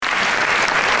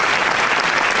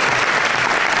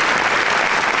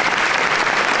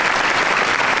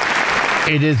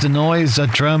It is the noise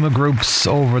that drama groups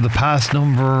over the past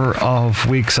number of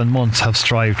weeks and months have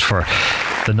strived for.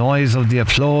 The noise of the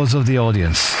applause of the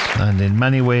audience, and in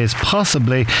many ways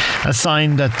possibly a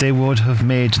sign that they would have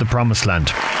made the promised land.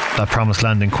 That promised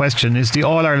land in question is the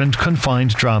All-Ireland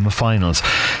Confined Drama Finals,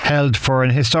 held for an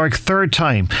historic third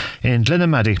time in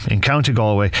Glenamaddy in County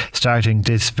Galway, starting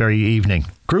this very evening.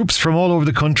 Groups from all over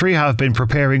the country have been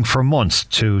preparing for months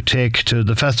to take to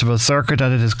the festival circuit,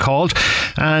 that it is called,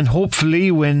 and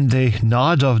hopefully win the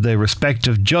nod of the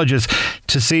respective judges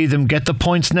to see them get the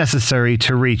points necessary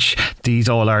to reach these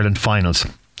All-Ireland finals.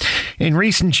 In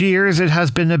recent years, it has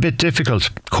been a bit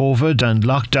difficult. COVID and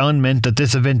lockdown meant that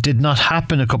this event did not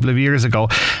happen a couple of years ago,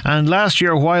 and last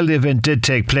year, while the event did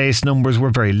take place, numbers were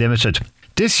very limited.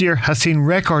 This year has seen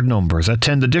record numbers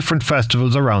attend the different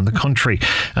festivals around the country,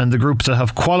 and the groups that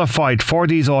have qualified for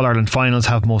these All-Ireland finals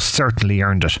have most certainly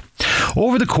earned it.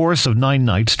 Over the course of 9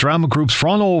 nights, drama groups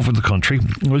from all over the country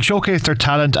will showcase their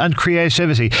talent and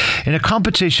creativity in a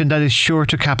competition that is sure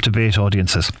to captivate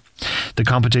audiences. The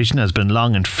competition has been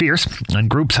long and fierce, and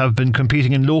groups have been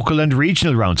competing in local and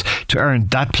regional rounds to earn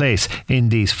that place in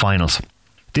these finals.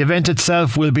 The event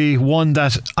itself will be one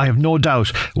that I have no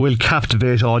doubt will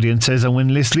captivate audiences, and when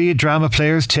Lisleigh drama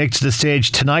players take to the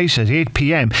stage tonight at 8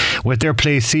 p.m. with their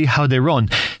play See How They Run,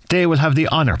 they will have the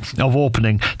honour of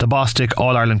opening the Bostik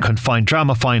All-Ireland Confined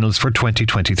Drama Finals for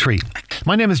 2023.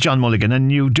 My name is John Mulligan,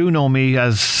 and you do know me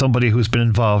as somebody who's been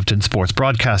involved in sports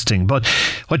broadcasting, but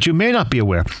what you may not be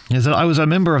aware is that I was a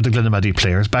member of the Glenamaddy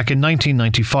Players back in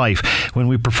 1995 when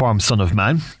we performed Son of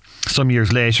Man. Some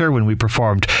years later when we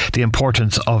performed The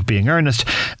Importance of Being Earnest,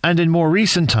 and in more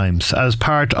recent times as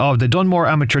part of the Dunmore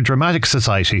Amateur Dramatic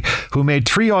Society, who made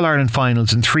 3 All-Ireland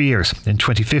finals in 3 years, in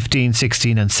 2015,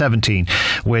 16 and 17,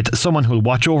 with Someone Who'll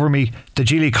Watch Over Me, the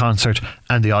Geely Concert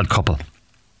and The Odd Couple.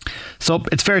 So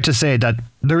it's fair to say that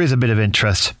there is a bit of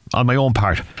interest on my own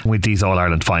part with these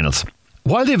All-Ireland finals.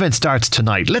 While the event starts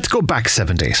tonight, let's go back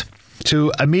 7 days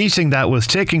to a meeting that was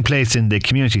taking place in the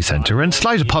community centre, and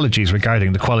slight apologies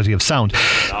regarding the quality of sound,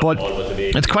 but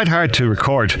it's quite hard to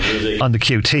record on the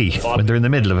QT when they're in the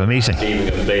middle of a meeting.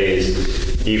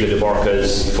 Even the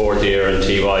Burkas, 4th year, and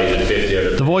TY in 5th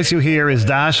year. The voice you hear is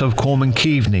that of Coleman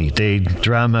Keaveney, the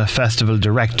Drama Festival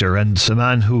Director, and a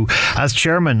man who, as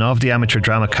Chairman of the Amateur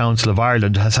Drama Council of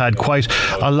Ireland, has had quite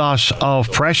a lot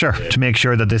of pressure to make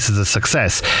sure that this is a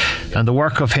success. And the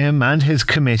work of him and his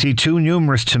committee, too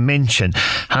numerous to mention,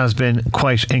 has been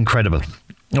quite incredible.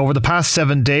 Over the past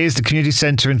 7 days, the community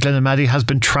centre in Glenamaddy has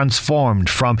been transformed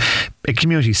from a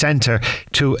community centre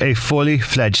to a fully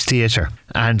fledged theatre.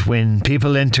 And when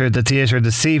people enter the theatre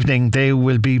this evening, they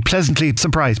will be pleasantly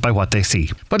surprised by what they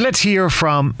see. But let's hear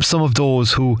from some of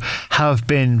those who have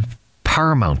been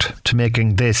paramount to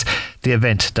making this the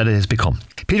event that it has become.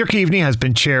 Peter Keaveney has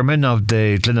been chairman of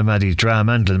the Glenamaddy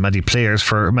Drama and Glenamaddy Players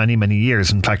for many, many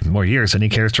years. In fact, more years than he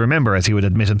cares to remember, as he would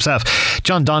admit himself.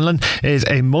 John Donlan is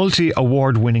a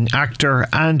multi-award winning actor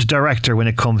and director when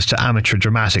it comes to amateur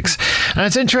dramatics. And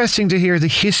it's interesting to hear the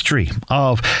history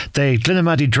of the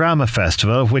Glenamaddy Drama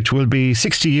Festival, which will be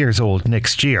 60 years old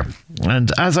next year.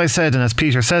 And as I said, and as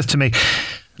Peter says to me,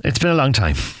 it's been a long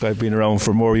time. I've been around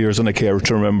for more years than I care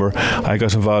to remember. I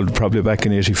got involved probably back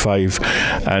in 85,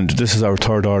 and this is our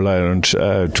third All-Ireland,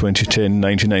 2010,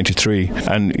 1993.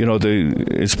 And, you know,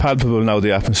 it's palpable now,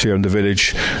 the atmosphere in the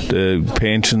village, the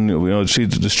painting, you know, see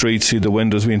the streets, see the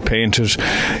windows being painted,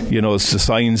 you know, the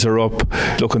signs are up.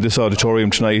 Look at this auditorium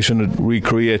tonight and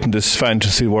recreating this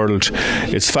fantasy world.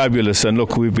 It's fabulous. And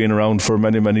look, we've been around for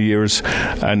many, many years,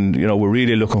 and, you know, we're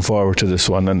really looking forward to this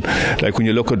one. And like when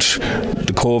you look at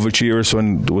the COVID years,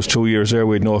 when there was 2 years there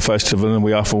we had no festival, and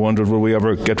we often wondered will we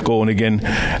ever get going again,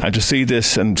 and to see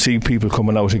this and see people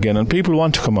coming out again, and people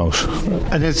want to come out.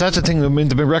 And that's the thing, I mean,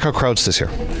 there have been record crowds this year.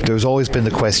 There's always been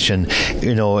the question,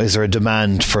 you know, is there a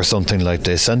demand for something like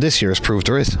this? And this year has proved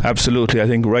there is. Absolutely. I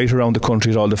think right around the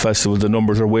country at all the festivals the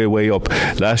numbers are way up.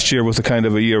 Last year was the kind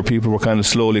of a year people were kind of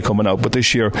slowly coming out, but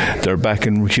this year they're back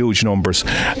in huge numbers,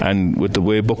 and with the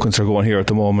way bookings are going here at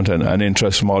the moment and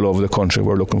interest from all over the country,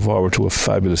 we're looking forward to a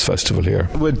fabulous festival here.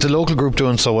 With the local group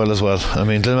doing so well as well. I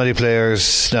mean, Glenamaddy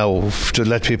Players, now, to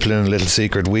let people in a little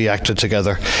secret, we acted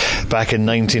together back in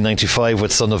 1995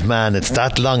 with Son of Man. It's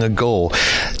that long ago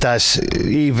that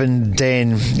even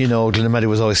then, you know, Glenamaddy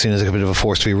was always seen as a bit of a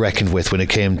force to be reckoned with when it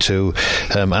came to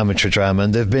amateur drama,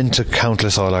 and they've been to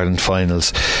countless All-Ireland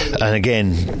finals, and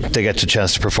again they get the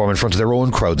chance to perform in front of their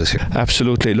own crowd this year.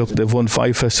 Absolutely. Look, they've won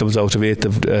 5 festivals out of 8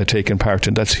 they've taken part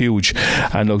in. That's huge.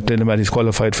 And look, Glenamaddy's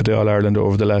qualified for the All-Ireland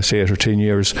over the last 8 or 10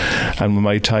 years. And with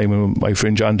my time and my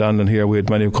friend John Donlan here, we had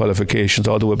many qualifications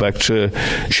all the way back to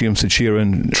Sheamus Chira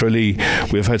and Tralee.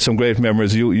 We've had some great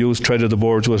memories. You threaded the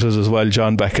boards with us as well,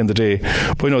 John, back in the day.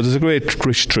 But there's a great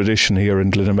rich tradition here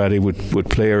in Glenamaddy with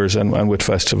players and with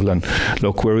festival. And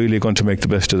look, we're really going to make the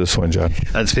best of this one, John.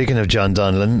 And speaking of John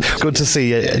Donlan, good to see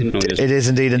you. It is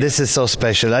indeed, and this is so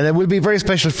special, and it will be very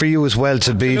special for you as well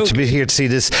to be here to see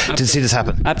this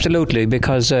happen. Absolutely,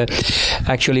 because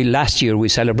actually last year we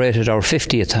celebrated our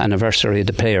 50th anniversary of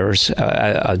the players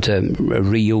at a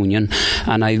reunion,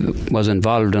 and I was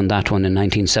involved in that one in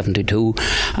 1972,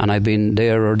 and I've been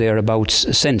there or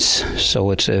thereabouts since.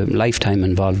 So it's a lifetime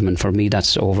involvement for me.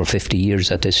 That's over 50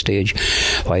 years at this stage,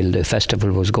 while the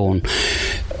festival was going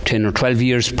 10 or 12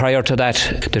 years prior to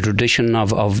that. The tradition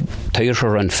of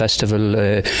theatre and festival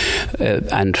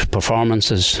and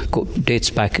performances dates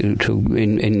back to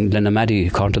in Glenamaddy,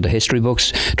 according to the history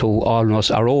books, to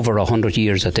almost or over 100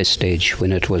 years at this stage,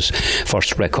 when it was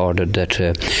first recorded that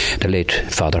the late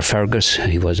Father Fergus,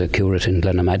 he was a curate in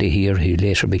Glenamaddy here, he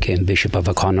later became Bishop of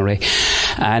O'Connery,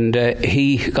 and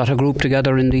he got a group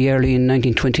together in the early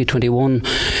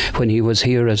 1920-21 when he was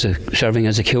here serving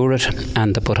as a curate,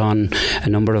 and they put on a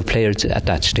number of players at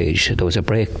that stage. There was a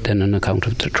break then on account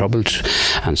of the Troubles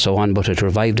and so on, but it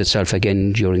revived itself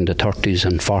again during the 30s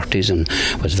and 40s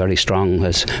and was very strong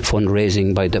as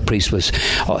fundraising by the priest was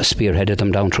spearheaded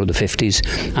them down through the 50s.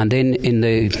 And then in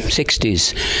the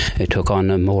 60s it took on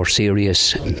a more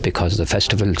serious, because the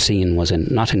festival scene was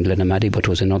not in Glenamaddy but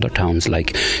was in other towns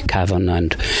like Cavan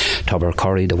and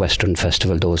Tubbercurry, the Western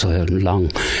Festival. Those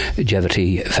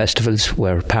longevity festivals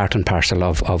were part and parcel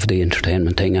of the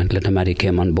entertainment thing, and Glenamaddy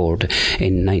came on board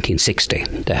in 1960.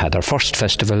 They had their first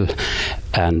festival,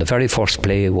 and the very first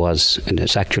play and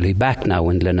it's actually back now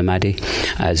in Glenamaddy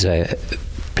as a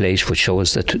place which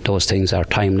shows that those things are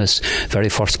timeless. Very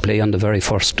first play on the very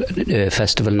first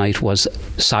festival night was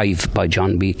Sive by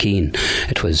John B. Keane.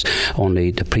 It was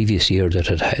only the previous year that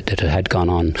it had gone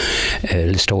on.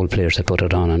 Listowel players had put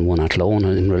it on and won at Lone,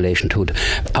 in relation to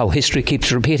how history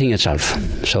keeps repeating itself.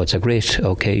 So it's a great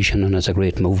occasion and it's a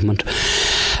great movement,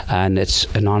 and it's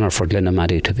an honour for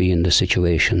Glenamaddy to be in the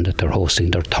situation that they're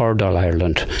hosting their third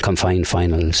All-Ireland Confined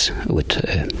Finals, with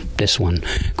this one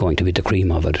going to be the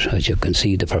cream of it. As you can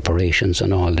see, the preparations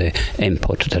and all the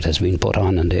input that has been put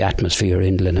on, and the atmosphere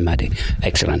in Glenamaddy,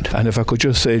 excellent. And if I could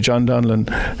just say, John Donlan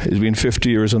has been 50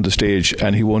 years on the stage,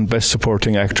 and he won Best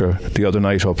Supporting Actor the other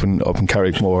night up in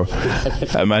Carrickmore.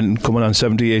 A man coming on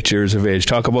 78 years of age.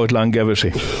 Talk about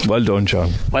longevity. Well done,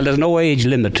 John. Well, there's no age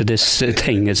limit to this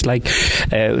thing. It's like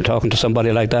talking to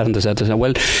somebody like that, and they said,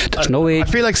 well, there's no age.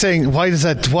 I feel like saying, why does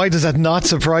that not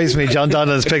surprise me? John Donlan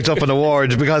has picked up an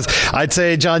award, because I'd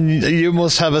say, John, you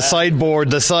must have a sideboard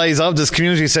the size of this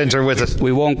community centre with it.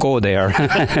 We won't go there.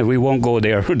 We won't go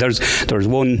there. There's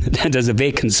a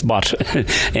vacant spot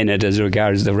in it as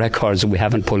regards the records. We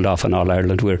haven't pulled off in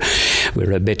All-Ireland.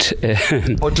 We're a bit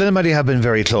but Glenamaddy have been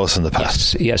very close in the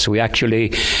past. Yes, we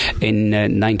actually in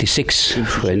 96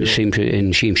 in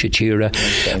Sheamus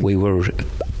Chira, we were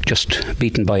just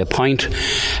beaten by a point.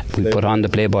 We put on the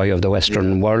Playboy of the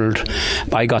Western World.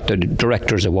 I got the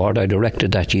Director's Award. I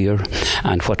directed that year,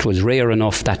 and what was rare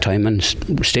enough that time, and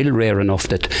still rare enough,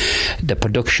 that the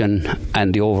production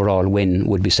and the overall win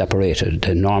would be separated.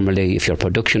 Normally, if your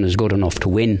production is good enough to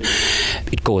win,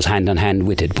 it goes hand in hand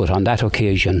with it, but on that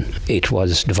occasion it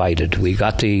was divided. We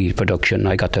got the production,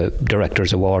 I got the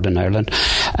Director's Award in Ireland,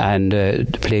 and the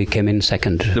play came in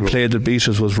second. The play that beat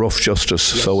us was Rough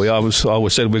Justice. Yes. So we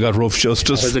always said we got Rough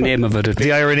Justice. That was the name of it.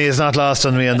 The irony is not lost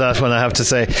on me on that one, I have to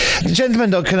say. Gentlemen,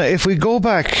 though, if we go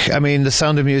back, I mean, the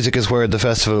Sound of Music is where the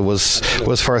festival was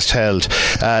first held,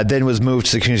 then was moved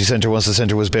to the community centre once the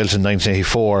centre was built in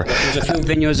 1984. There's a few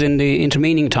venues in the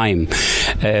intervening time.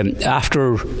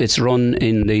 After its run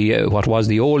in the what was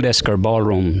the old Esker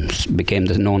Ballroom, became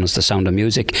known as the Sound of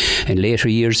Music in later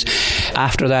years.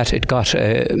 After that, it got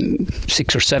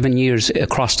 6 or 7 years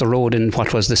across the road in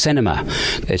what was the cinema.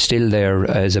 It's still there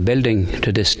as a building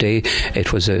to this day.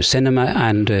 It was a cinema,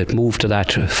 and it moved to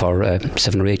that for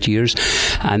 7 or 8 years,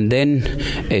 and then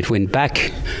it went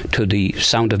back to the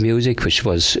Sound of Music, which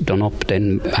was done up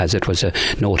then as it was a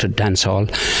noted dance hall,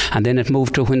 and then it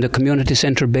moved to when the community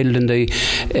centre built in the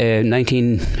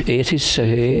 1980s,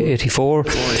 84,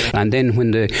 and then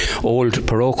when the old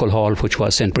parochial hall, which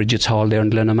was St. Bridget's Hall there in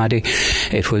Glenamaddy,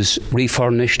 It was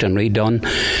refurnished and redone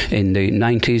in the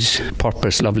 90s,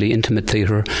 purpose, lovely intimate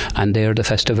theatre, and there the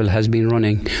festival has been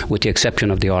running, with the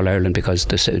exception of the All-Ireland, because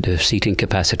the seating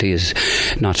capacity is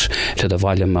not to the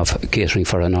volume of catering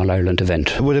for an All-Ireland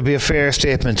event. Would it be a fair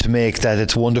statement to make that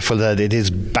it's wonderful that it is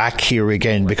back here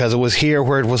again, because it was here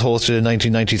where it was hosted in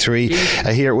 1993,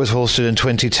 here it was hosted in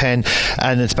 2010,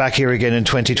 and it's back here again in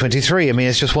 2023. I mean,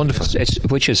 it's just wonderful.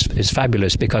 Which is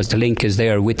fabulous, because the link is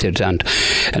there with it. And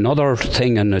another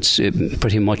thing, and it's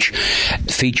pretty much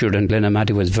featured in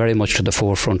Glenamaddy, was very much to the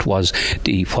forefront, was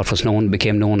what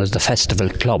became known as the Festival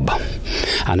Club,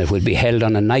 and it would be held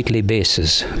on a nightly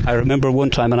basis. I remember one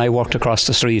time when I walked across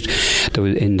the street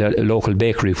in the local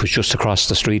bakery, which was just across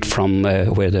the street from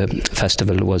where the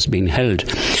festival was being held,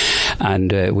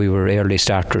 and we were early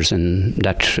starters in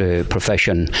that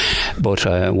profession. But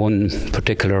one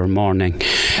particular morning,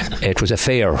 it was a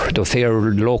fair.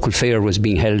 The local fair was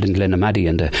being held in Glenamaddy,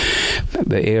 and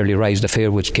the early rise, the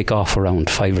fair would kick off around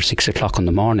 5 or 6 o'clock in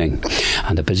the morning,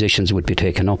 and the positions would be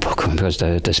taken up, because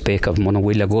the spake of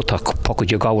Monowilla Gotak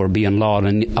Pocket Gower being law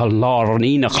and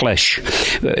Inachlesh,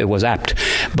 it was apt.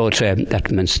 But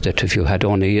that means that if you had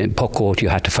only Puckcoat, you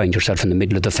had to find yourself in the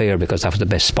middle of the fair, because that was the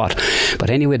best spot. But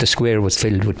anyway, the square was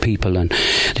filled with people, and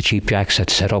the Cheap Jacks had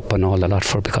set up and all a lot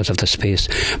because of the space.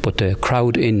 But the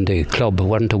crowd in the club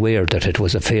weren't aware that it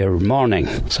was a fair morning,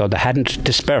 so they hadn't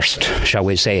dispersed, shall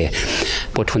we say.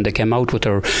 But when they came out with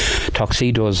their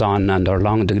tuxedos on and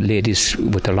the ladies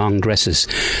with the long dresses,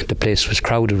 the place was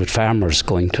crowded with farmers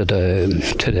going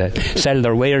to sell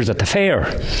their wares at the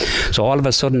fair. So all of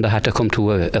a sudden they had to come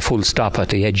to a full stop at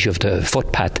the edge of the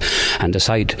footpath and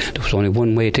decide there was only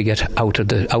one way to get out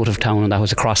of town, and that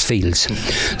was across fields.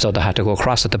 So they had to go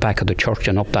across at the back of the church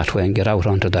and up that way and get out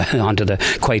onto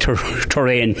the quieter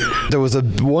terrain. There was a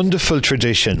wonderful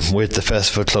tradition with the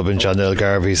Festival Club in John L.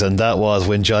 Garvey's, and that was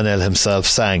when John L. himself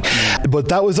sang. But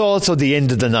that was also the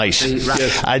end of the night.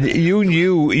 Right. And you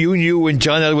knew when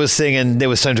John L. was singing, it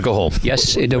was time to go home.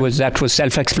 Yes, that was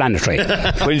self-explanatory.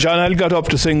 When John L. got up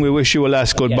to sing "We Wish You a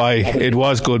Last Goodbye," it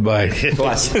was goodbye. It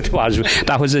was.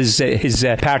 That was his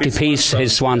party piece,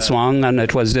 his swan song, and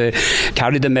it was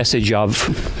carried the message of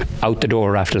out the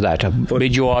door after that.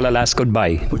 Bid you all a last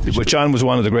goodbye. But John was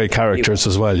one of the great characters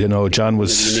as well. You know, John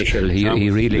was he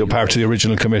really part of the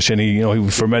original commission. He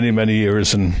for many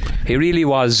years, and he really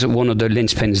was one of the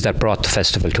linchpins that brought the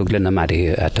festival to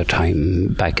Glenamaddy at the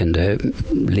time,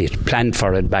 planned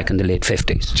for it back in the late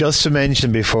 50s. Just to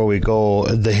mention before we go,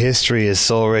 the history is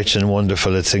so rich and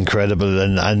wonderful, it's incredible,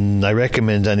 and I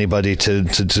recommend anybody to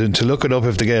look it up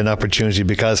if they get an opportunity,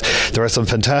 because there are some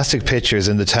fantastic pictures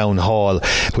in the town hall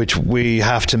which we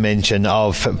have to mention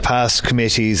of past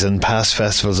committees and past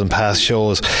festivals and past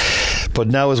shows. But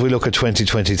now as we look at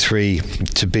 2023,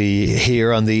 to be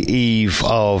here on the eve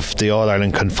of the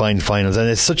All-Ireland Confined Finals, and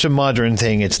it's such a modern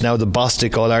thing, it's now the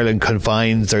Bostik All-Ireland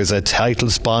Confined, there's a title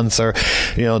sponsor,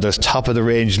 there's top of the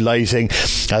range lighting.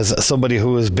 As somebody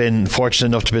who has been fortunate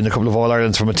enough to be in a couple of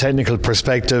All-Irelands, from a technical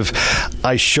perspective,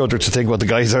 I shudder to think what the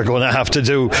guys are going to have to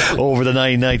do over the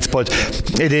 9 nights. But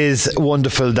it is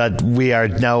wonderful that we are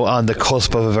now on the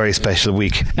cusp of a very special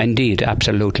week. Indeed,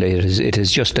 absolutely. It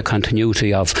is just the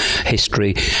continuity of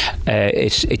history.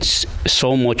 It's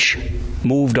so much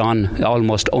moved on,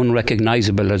 almost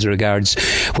unrecognisable as regards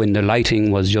when the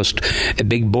lighting was just a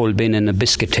big bulb in a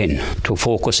biscuit tin to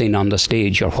focus in on the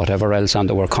stage or whatever else, and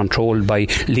they were controlled by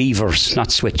levers,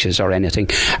 not switches or anything.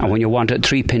 And when you wanted a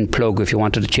 3-pin plug, if you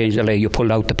wanted to change the light, you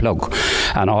pulled out the plug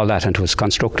and all that, and it was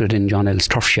constructed in John L's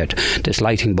turf shed, this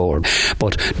lighting board.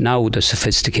 But now the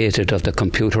sophisticated of the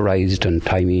computerised and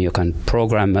timing, you can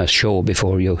program a show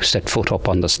before you set foot up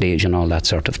on the stage and all that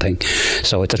sort of thing.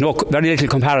 So there's very little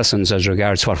comparisons as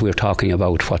regards what we're talking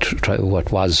about,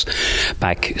 what was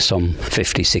back some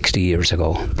 50, 60 years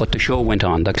ago. But the show went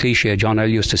on. The cliche John L.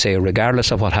 used to say,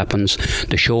 regardless of what happens,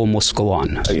 the show must go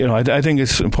on. I think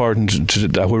it's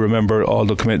important that we remember all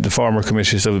the former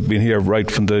committees that have been here right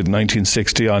from the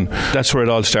 1960 on. That's where it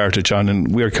all started, John,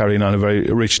 and we're carrying on a very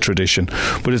rich tradition.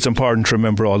 But it's important to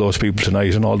remember all those people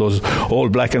tonight and all those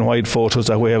old black and white photos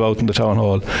that we have out in the town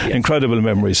hall. Yes. Incredible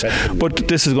memories. But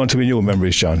this is going to be new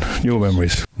memories, John. New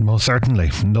memories. Most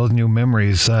certainly. Those new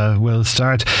memories will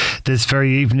start this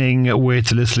very evening with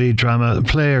the Lisleigh Drama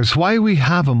Players. While we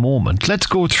have a moment, let's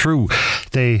go through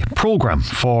the programme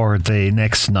for the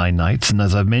next 9 nights. And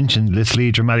as I've mentioned,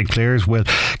 Lisleigh Dramatic Players will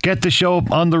get the show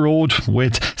on the road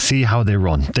with See How They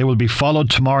Run. They will be followed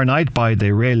tomorrow night by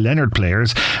the Ray Leonard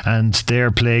Players and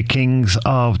their play Kings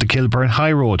of the Kilburn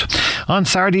High Road. On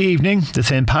Saturday evening, the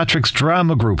St. Patrick's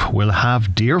Drama Group will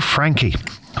have Dear Frankie.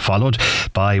 followed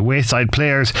by Wayside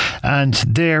Players and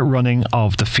their running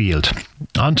of the field.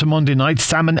 On to Monday night,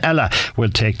 Sam and Ella will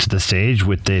take to the stage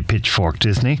with the Pitchfork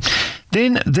Disney.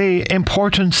 Then the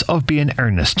Importance of Being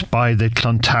Earnest by the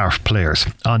Clontarf Players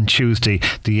on Tuesday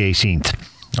the 18th.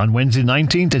 On Wednesday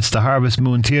 19th, it's the Harvest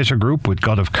Moon Theatre Group with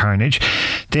God of Carnage.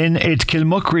 Then it's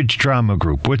Kilmuckridge Drama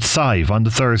Group with Sive on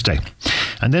the Thursday.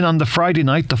 And then on the Friday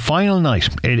night, the final night,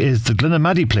 it is the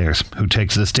Glenamaddy Players who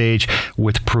take to the stage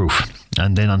with Proof.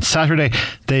 And then on Saturday,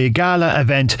 the gala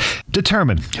event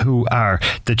determine who are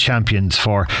the champions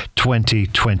for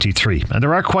 2023. And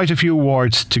there are quite a few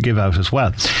awards to give out as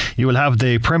well. You will have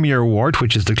the Premier Award,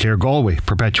 which is the Clare Galway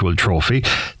Perpetual Trophy.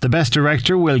 The Best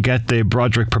Director will get the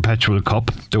Broderick Perpetual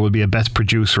Cup. There will be a Best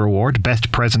Producer Award,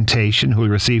 Best Presentation, who will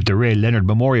receive the Ray Leonard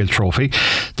Memorial Trophy.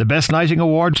 The Best Lighting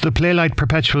Award, the Playlight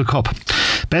Perpetual Cup.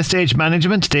 Best Stage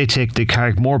Management, they take the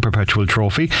Carrickmore Perpetual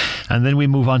Trophy. And then we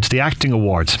move on to the Acting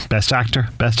Awards. Best Actor,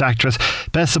 Best Actress,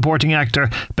 Best Supporting Actor,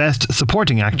 Best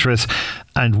Supporting Actress,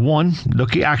 and one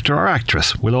lucky actor or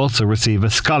actress will also receive a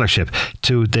scholarship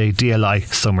to the DLI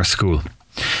Summer School.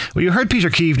 Well, you heard Peter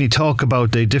Keaveney talk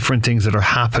about the different things that are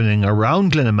happening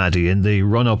around Glenamaddy in the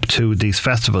run-up to these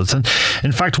festivals. And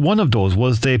in fact, one of those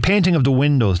was the painting of the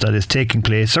windows that is taking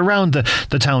place around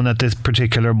the town at this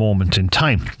particular moment in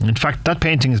time. In fact, that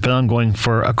painting has been ongoing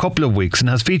for a couple of weeks and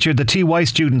has featured the TY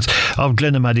students of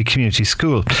Glenamaddy Community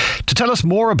School. To tell us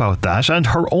more about that and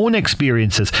her own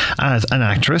experiences as an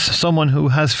actress, someone who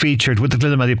has featured with the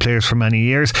Glenamaddy Players for many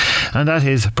years, and that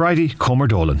is Bridie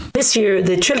Comer-Dolan. This year,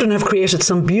 the children have created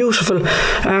some beautiful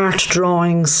art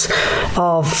drawings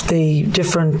of the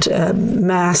different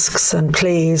masks and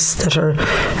plays that are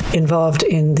involved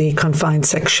in the confined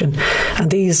section, and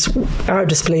these are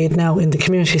displayed now in the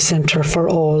community centre for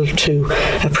all to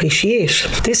appreciate.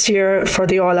 This year for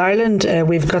the All-Ireland,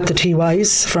 we've got the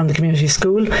TYs from the community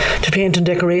school to paint and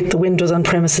decorate the windows on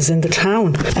premises in the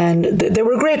town, and they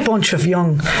were a great bunch of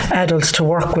young adults to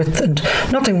work with, and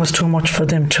nothing was too much for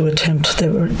them to attempt. They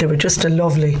were just a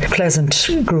lovely, pleasant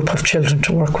group of children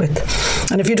to work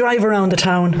with. And if you drive around the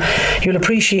town, you'll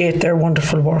appreciate their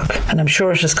wonderful work, and I'm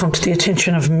sure it has come to the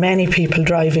attention of many people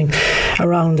driving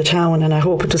around the town, and I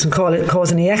hope it doesn't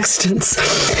cause any accidents.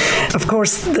 Of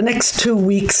course, the next 2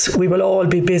 weeks we will all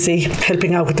be busy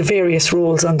helping out with the various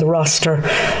roles on the roster: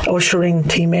 ushering,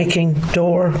 tea making,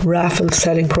 door, raffles,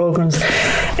 selling programmes,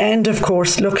 and of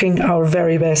course looking our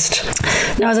very best.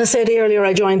 Now, as I said earlier,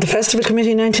 I joined the festival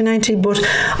committee in 1990, but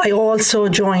I also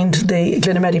joined the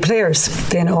Glenamaddy Players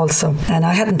then also, and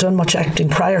I hadn't done much acting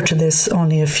prior to this,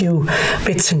 only a few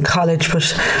bits in college,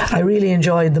 but I really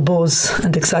enjoyed the buzz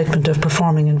and excitement of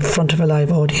performing in front of a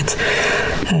live audience.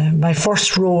 My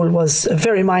first role was a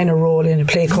very minor role in a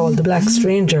play called The Black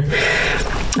Stranger,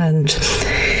 and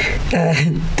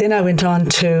then I went on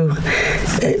to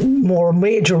more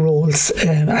major roles,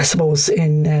 I suppose,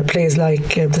 in plays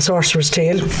like The Sorcerer's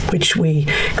Tale, which we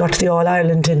got to the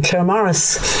All-Ireland in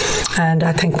Claremorris, and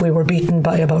I think we were beaten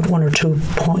by about 1 or 2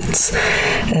 points.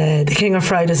 The King of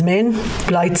Friday's Men,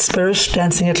 Blight Spirit,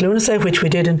 Dancing at Lunacy, which we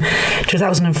did in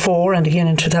 2004 and again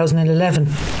in 2011.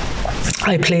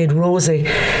 I played Rosie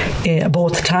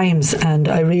both times, and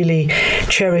I really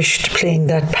cherished playing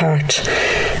that part.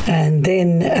 And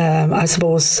then I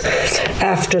suppose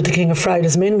after The King of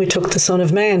Friday's Men, we took The Son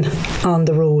of Man on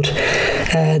the road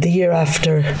the year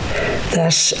after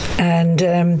that, and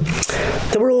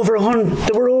there were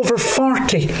over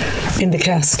 40 in the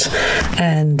cast,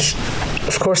 and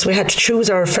of course we had to choose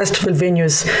our festival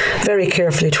venues very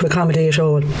carefully to accommodate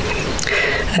all.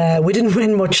 We didn't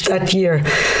win much that year,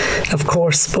 of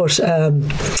course, but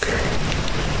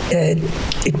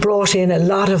it brought in a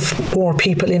lot of more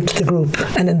people into the group,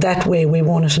 and in that way we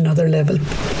won at another level.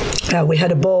 We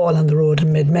had a ball on the road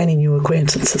and made many new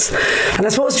acquaintances. And I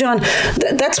suppose, John,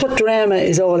 that's what drama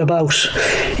is all about.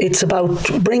 It's about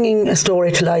bringing a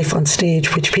story to life on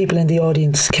stage which people in the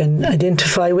audience can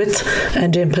identify with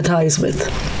and empathise with.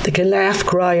 They can laugh,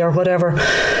 cry or whatever.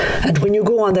 And when you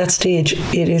go on that stage,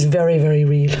 it is very, very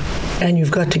real. And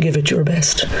you've got to give it your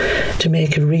best to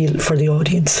make it real for the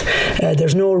audience.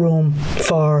 There's no room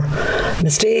for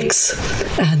mistakes,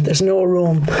 and there's no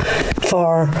room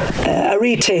for a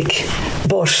retake,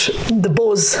 but the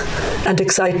buzz and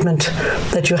excitement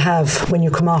that you have when you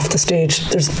come off the stage,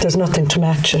 there's nothing to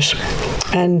match it.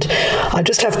 And I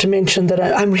just have to mention that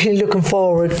I'm really looking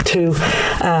forward to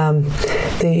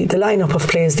the lineup of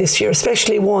plays this year,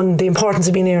 especially one, The Importance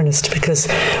of Being Earnest, because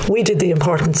we did The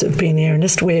Importance of Being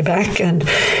Earnest way back, and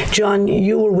John,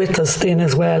 you were with us then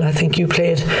as well. I think you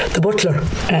played the butler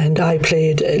and I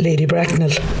played Lady Bracknell.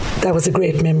 That was a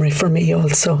great memory for me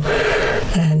also.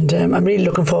 And I'm really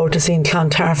looking forward to seeing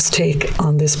Clontarf's take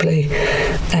on this play.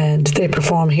 And they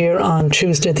perform here on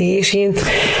Tuesday the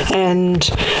 18th. And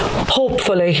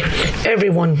hopefully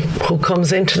everyone who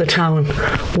comes into the town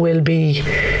will be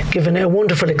given a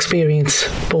wonderful experience,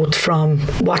 both from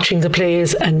watching the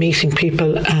plays and meeting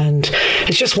people. And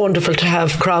it's just wonderful to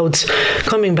have crowds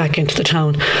coming back into the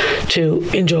town to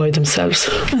enjoy themselves.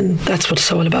 And that's what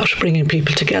it's all about, bringing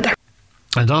people together.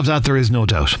 And of that there is no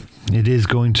doubt. It is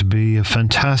going to be a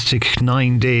fantastic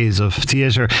 9 days of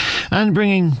theatre and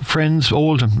bringing friends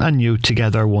old and new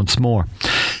together once more.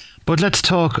 But let's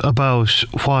talk about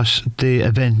what the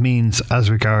event means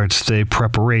as regards the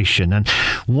preparation. And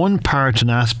one part and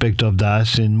aspect of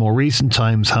that in more recent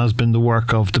times has been the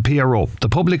work of the PRO, the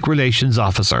Public Relations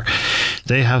Officer.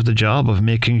 They have the job of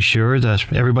making sure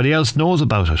that everybody else knows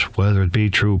about it, whether it be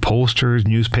through posters,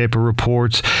 newspaper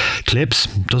reports, clips,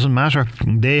 doesn't matter.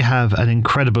 They have an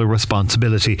incredible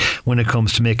responsibility when it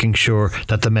comes to making sure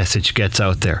that the message gets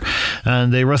out there.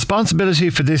 And the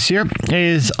responsibility for this year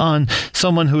is on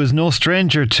someone who is no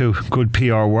stranger to good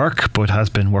PR work, but has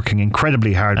been working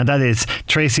incredibly hard, and that is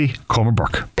Tracy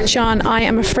Comer-Burke. John, I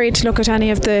am afraid to look at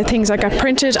any of the things that got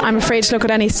printed. I'm afraid to look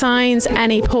at any signs,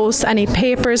 any posts, any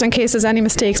papers in case there's any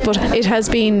mistakes, but it has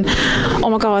been, oh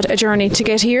my God, a journey to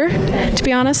get here, to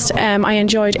be honest. I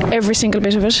enjoyed every single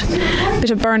bit of it. A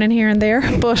bit of burning here and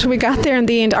there, but we got there in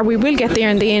the end, or we will get there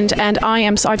in the end, and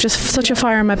I've just such a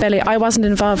fire in my belly. I wasn't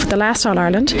involved with the last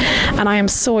All-Ireland, and I am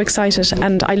so excited,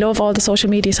 and I love all the social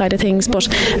media side of things, but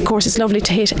of course it's lovely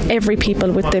to hit every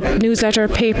people with the newsletter,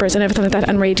 papers and everything like that,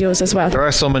 and radios as well. There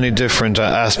are so many different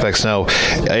aspects now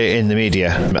in the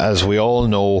media. As we all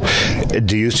know,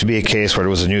 there used to be a case where there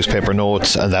was a newspaper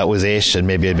note and that was it, and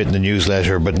maybe a bit in the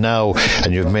newsletter, but now,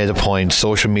 and you've made a point,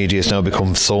 social media has now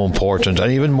become so important,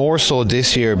 and even more so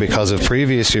this year because of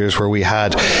previous years where we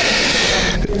had,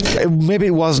 maybe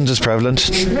it wasn't as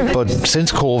prevalent, but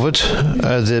since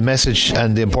COVID, the message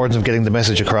and the importance of getting the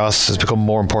message across has become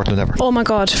more important than ever. Oh my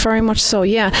God, very much so,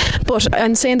 yeah. But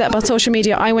and saying that about social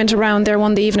media, I went around there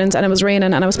one of the evenings and it was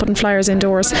raining and I was putting flyers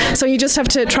indoors. So you just have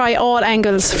to try all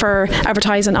angles for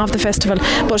advertising of the festival.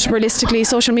 But realistically,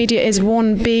 social media is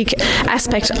one big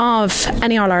aspect of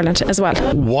any All-Ireland as well.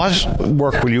 What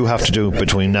work will you have to do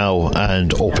between now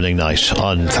and opening night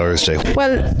on Thursday?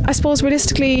 Well, I suppose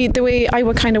realistically, the way I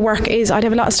would kind of work is I'd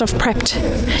have a lot of stuff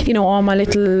prepped, you know, all my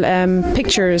little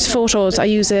pictures, photos. I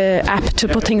use an app to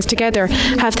put things together,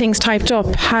 have things typed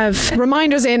up, have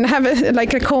reminders in, have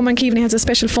like a Coleman Keaveney has a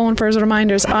special phone for his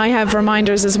reminders. I have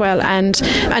reminders as well, and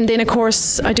then of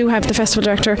course I do have the festival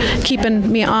director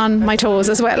keeping me on my toes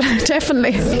as well.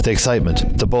 Definitely. The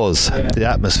excitement, the buzz, the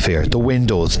atmosphere, the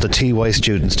windows, the TY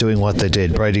students doing what they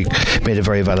did. Bridie made a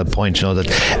very valid point, you know, that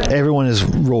everyone is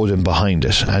rolling behind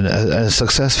it, and a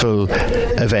successful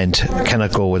event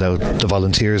cannot go without the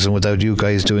volunteers and without you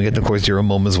guys doing it. And of course you're a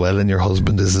mum as well, and your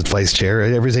husband is the vice chair.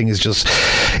 Everything is just,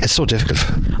 it's so difficult.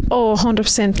 Oh,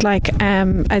 100%. Like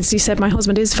as you said, my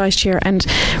husband is vice chair, and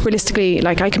realistically,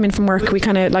 like I come in from work, we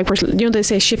kind of like, we're, you know, they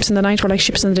say ships in the night, we're like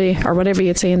ships in the day, or whatever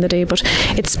you'd say in the day, but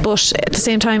at the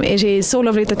same time it is so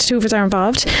lovely that the two of us are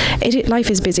involved. Life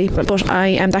is busy, but I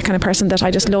am that kind of person that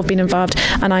I just love being involved,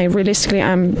 and I realistically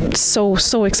am so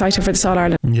excited for this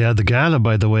All-Ireland. Yeah, the gala,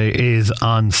 by the way, is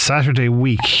on Saturday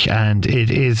week, and it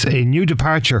is a new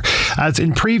departure. As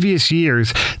in previous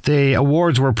years, the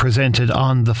awards were presented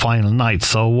on the final night.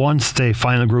 So once the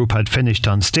final group had finished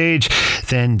on stage,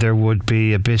 then there would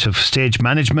be a bit of stage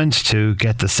management to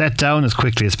get the set down as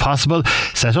quickly as possible,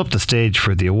 set up the stage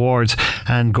for the awards,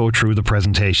 and go through the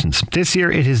presentations. This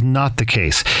year it is not the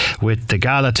case, with the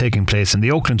gala taking place in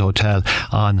the Oakland Hotel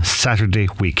on Saturday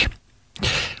week.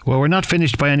 Well, we're not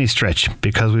finished by any stretch,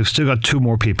 because we've still got two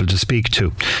more people to speak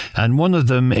to. And one of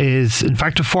them is, in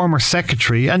fact, a former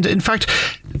secretary, and in fact,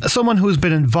 someone who's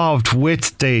been involved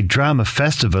with the drama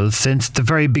festival since the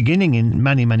very beginning in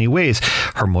many, many ways.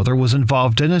 Her mother was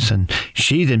involved in it, and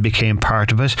she then became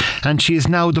part of it, and she is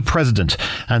now the president,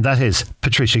 and that is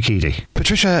Patricia Keaty.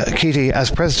 Patricia Keaty, as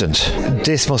president,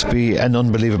 this must be an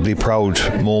unbelievably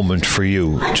proud moment for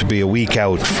you, to be a week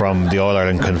out from the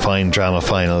All-Ireland Confined Drama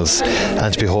Finals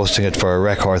and to be hosting it for a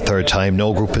record third time.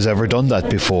 No group has ever done that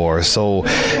before, so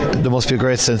there must be a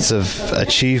great sense of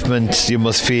achievement you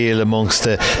must feel amongst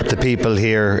the people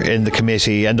here in the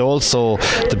committee, and also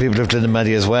the people of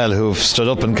Glenamaddy as well, who've stood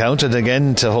up and counted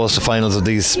again to host the finals of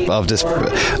this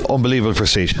unbelievable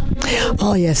prestige.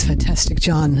 Oh yes, fantastic,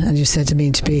 John. And you said to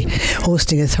me to be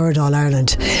hosting a third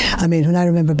All-Ireland. I mean, when I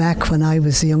remember back when I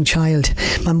was a young child,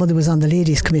 my mother was on the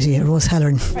ladies committee at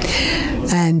Rosehallern,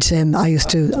 and I used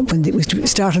to, when it was to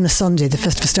start on a Sunday, the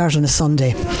festival started on a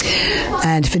Sunday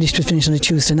and finished on a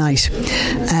Tuesday night,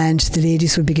 and the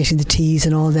ladies would be getting the teas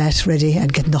and all that ready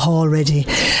and getting the hall ready.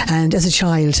 And as a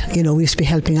child, we used to be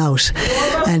helping out,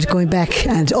 and going back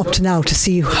and up to now to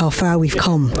see how far we've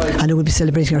come. I know we'll be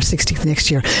celebrating our 60th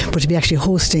next year, but to be actually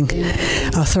hosting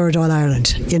our third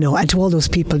All-Ireland, and to all those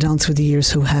people down through the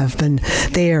years who have been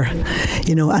there,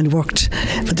 and worked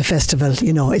for the festival,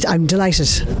 I'm delighted.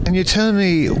 Can you tell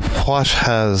me what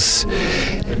has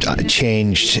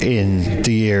changed in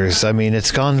the years? I mean,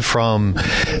 it's gone from,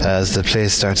 as the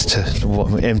place starts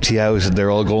to empty out and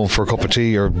they're all going for a cup of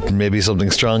tea or maybe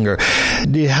something stronger,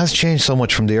 it has changed so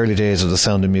much from the early days of the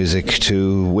Sound of Music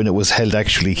to when it was held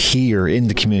actually here in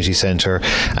the community centre,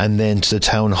 and then to the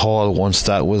town hall once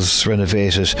that was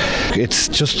renovated. It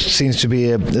just seems to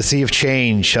be a sea of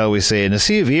change, shall we say, and a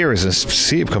sea of years, a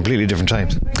sea of completely different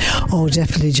times. Oh,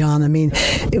 definitely, John. I mean,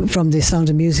 from the Sound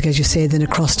of Music, as you say, then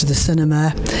across to the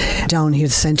cinema, down here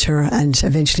the centre, and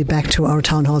eventually back to our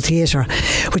town hall theatre,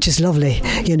 which is lovely,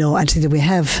 and that we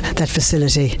have that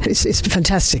facility. It's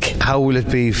fantastic. How will it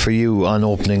be for you on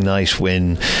opening night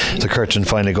when the curtain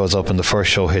finally goes up and the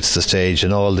first show hits the stage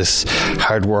and all this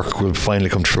hard work will finally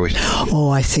come to fruition? Oh,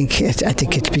 I think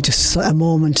it'd be just a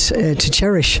moment to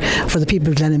cherish for the people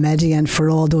of Glenamaddy and for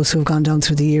all those who have gone down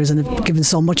through the years and have given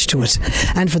so much to it,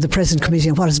 and for the present committee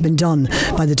and what has been done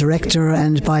by the director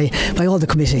and by all the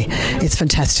committee. It's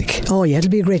fantastic. Oh yeah, it'll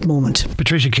be a great moment.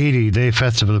 Patricia Keady, the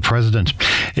festival president.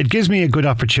 It gives me a good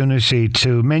opportunity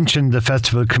to mention the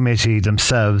festival committee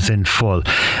themselves in full.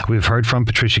 We've heard from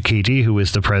Patricia Keady, who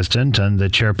is the president, and the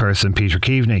chairperson Peter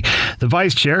Keaveney. The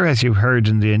vice chair, as you heard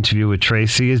in the interview with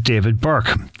Tracy, is David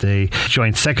Burke. The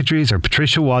joint secretaries are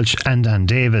Patricia Walsh and Ann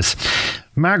Davis.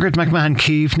 Margaret McMahon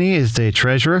Keaveney is the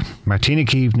treasurer, Martina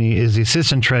Keaveney is the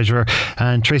assistant treasurer,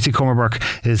 and Tracy Comer-Burke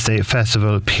is the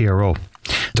festival PRO.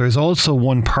 There's also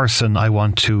one person I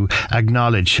want to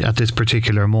acknowledge at this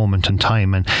particular moment in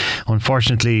time, and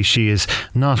unfortunately she is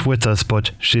not with us,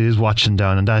 but she is watching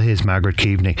down, and that is Margaret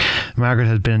Keaveney. Margaret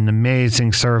has been an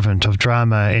amazing servant of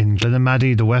drama in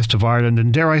Glenamaddy, the west of Ireland,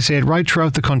 and dare I say it, right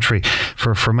throughout the country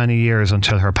for many years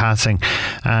until her passing.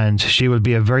 And she will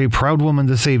be a very proud woman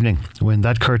this evening when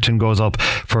that curtain goes up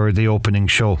for the opening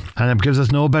show. And it gives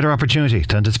us no better opportunity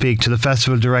than to speak to the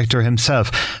festival director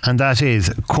himself, and that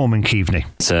is Coman Keaveney.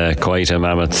 It's quite a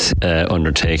mammoth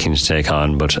undertaking to take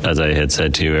on, but as I had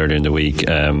said to you earlier in the week,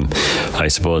 I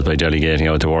suppose by delegating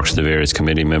out the work to the various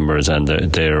committee members and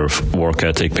their work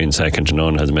ethic being second to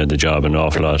none has made the job an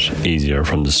awful lot easier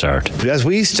from the start. As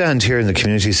we stand here in the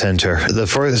community centre, the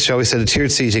first, shall we say, the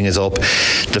tiered seating is up.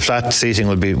 The flat seating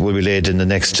will be laid in the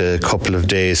next couple of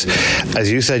days.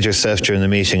 As you said yourself during the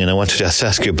meeting, and I wanted to just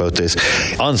ask you about this,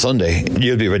 on Sunday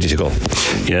you'll be ready to go.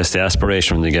 Yes, the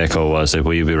aspiration from the get-go was that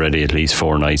we'll be ready at least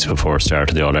 4 nights before start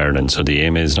of the All-Ireland. So the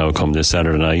aim is now come this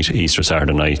Saturday night, Easter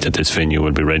Saturday night, that this venue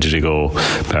will be ready to go,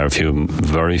 bar a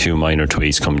very few minor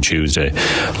tweaks come Tuesday.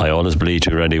 I always believe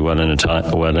to be ready well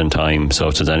in time, so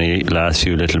if there's any last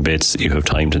few little bits, you have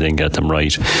time to then get them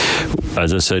right.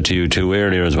 As I said to you too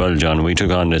earlier as well, John, we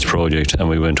took on this project and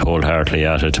we went wholeheartedly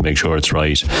at it to make sure it's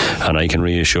right, and I can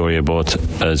reassure you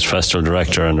both as festival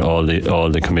director and all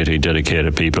the committee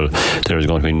dedicated people, there is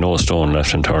going to be no stone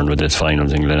left unturned with this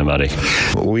finals in Glenamaddy.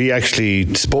 We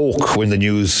actually spoke when the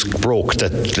news broke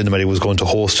that Glenamaddy was going to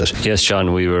host it. Yes,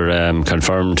 John, we were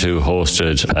confirmed to host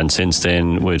it, and since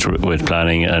then with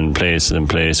planning and places in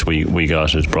place, we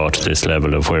got it brought to this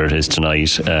level of where it is tonight,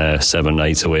 7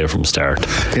 nights away from start.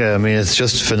 Yeah, I mean, it's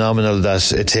just phenomenal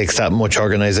that it takes that much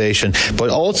organisation. But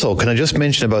also, can I just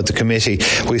mention about the committee?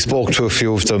 We spoke to a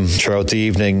few of them throughout the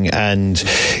evening, and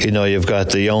you've got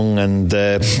the young and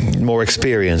the more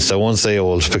experienced. I won't say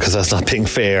old because that's not being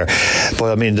fair,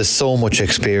 but I mean, there's so much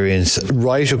experience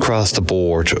right across the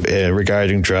board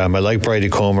regarding drama, like Bridie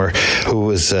Comer, who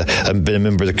has been a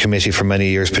member of the committee for many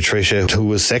years, Patricia, who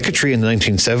was secretary in the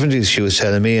 1970s, she was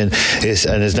telling me, and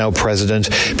is now president,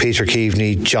 Peter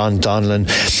Keaveney, John Donlan,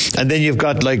 and then you've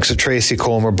got like Tracy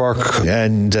Comer-Burke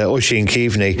and Oisin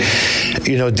Keaveney.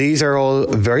 These are all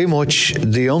very much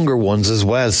the younger ones as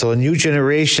well, so a new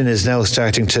generation is now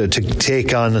starting to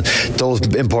take on those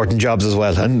important jobs as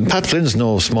well, and Pat Flynn's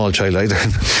no small small child either.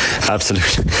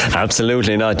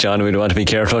 Absolutely not, John. We'd want to be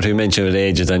careful what we mention with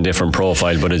ages and different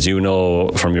profile, but as you know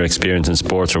from your experience in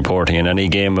sports reporting, in any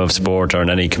game of sport or in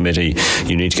any committee,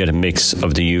 you need to get a mix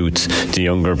of the youth, the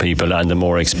younger people and the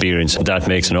more experienced. That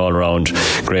makes an all-round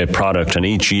great product, and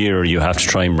each year you have to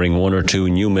try and bring one or two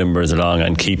new members along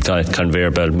and keep that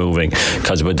conveyor belt moving,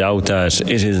 because without that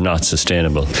it is not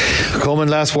sustainable. Coleman,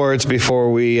 last words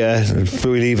before we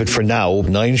leave it for now.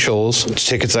 9 shows,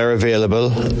 tickets are available.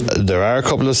 There are a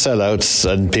couple of sellouts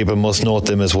and people must note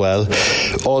them as well.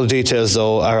 All the details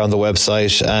though are on the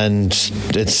website, and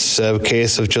it's a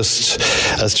case of just,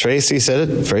 as Tracy said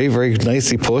it, very, very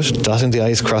nicely put, dotting the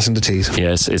I's, crossing the T's.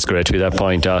 Yes, it's great to be that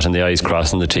point, dotting the I's,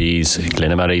 crossing the T's.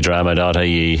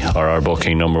 Glenamaddydrama.ie or our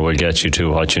booking number will get you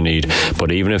to what you need.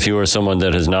 But even if you are someone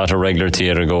that is not a regular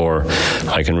theatre goer,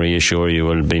 I can reassure you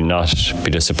will not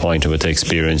be disappointed with the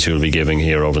experience you'll be giving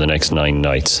here over the next 9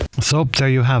 nights. So there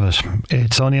you have it.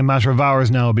 It's only a matter of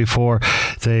hours now before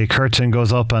the curtain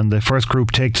goes up and the first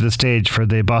group take to the stage for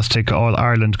the Bostik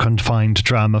All-Ireland Confined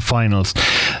Drama Finals.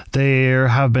 There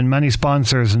have been many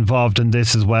sponsors involved in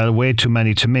this as well, way too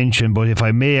many to mention, but if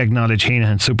I may acknowledge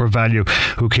Heenan SuperValue,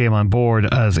 who came on board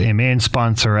as a main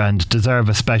sponsor and deserve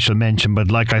a special mention. But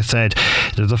like I said,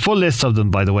 there's a full list of them,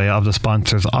 by the way, of the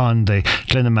sponsors on the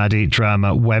Glenamaddy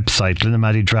Drama website,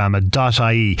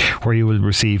 glenamaddydrama.ie, where you will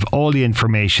receive all the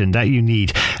information that you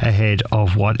need ahead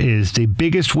of what is the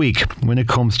biggest week when it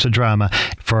comes to drama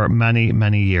for many,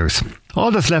 many years. All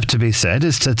that's left to be said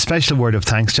is a special word of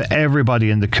thanks to everybody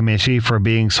in the committee for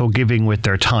being so giving with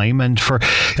their time and for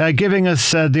giving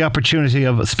us the opportunity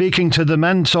of speaking to them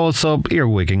and also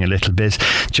earwigging a little bit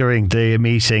during the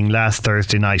meeting last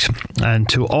Thursday night. And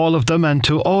to all of them and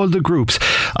to all the groups,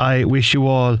 I wish you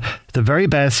all the very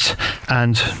best,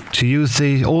 and to use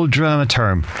the old drama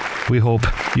term, we hope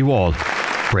you all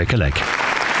break a leg.